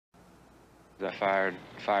I fired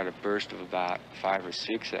a burst of about 5 or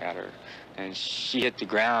 6 at her, and she hit the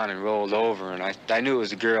ground and rolled over, and I knew it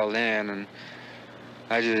was a girl then, and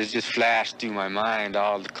it just flashed through my mind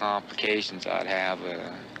all the complications I'd have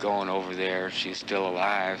going over there if she's still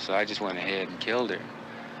alive, so I just went ahead and killed her.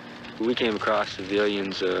 We came across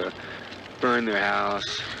civilians, burn their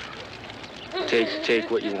house, take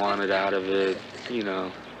what you wanted out of it, you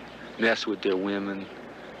know, mess with their women,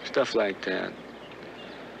 stuff like that.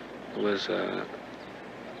 It was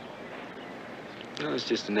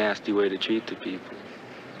just a nasty way to treat the people.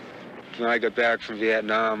 When I got back from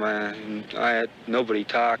Vietnam, nobody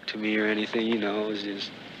talked to me or anything, you know. It was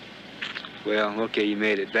just, well, okay, you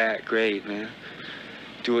made it back, great, man.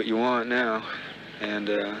 Do what you want now. And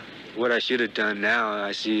what I should have done now,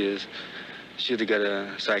 I see, is should have got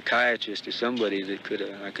a psychiatrist or somebody that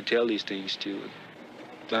I could tell these things to.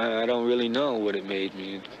 I don't really know what it made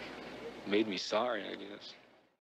me. It made me sorry, I guess.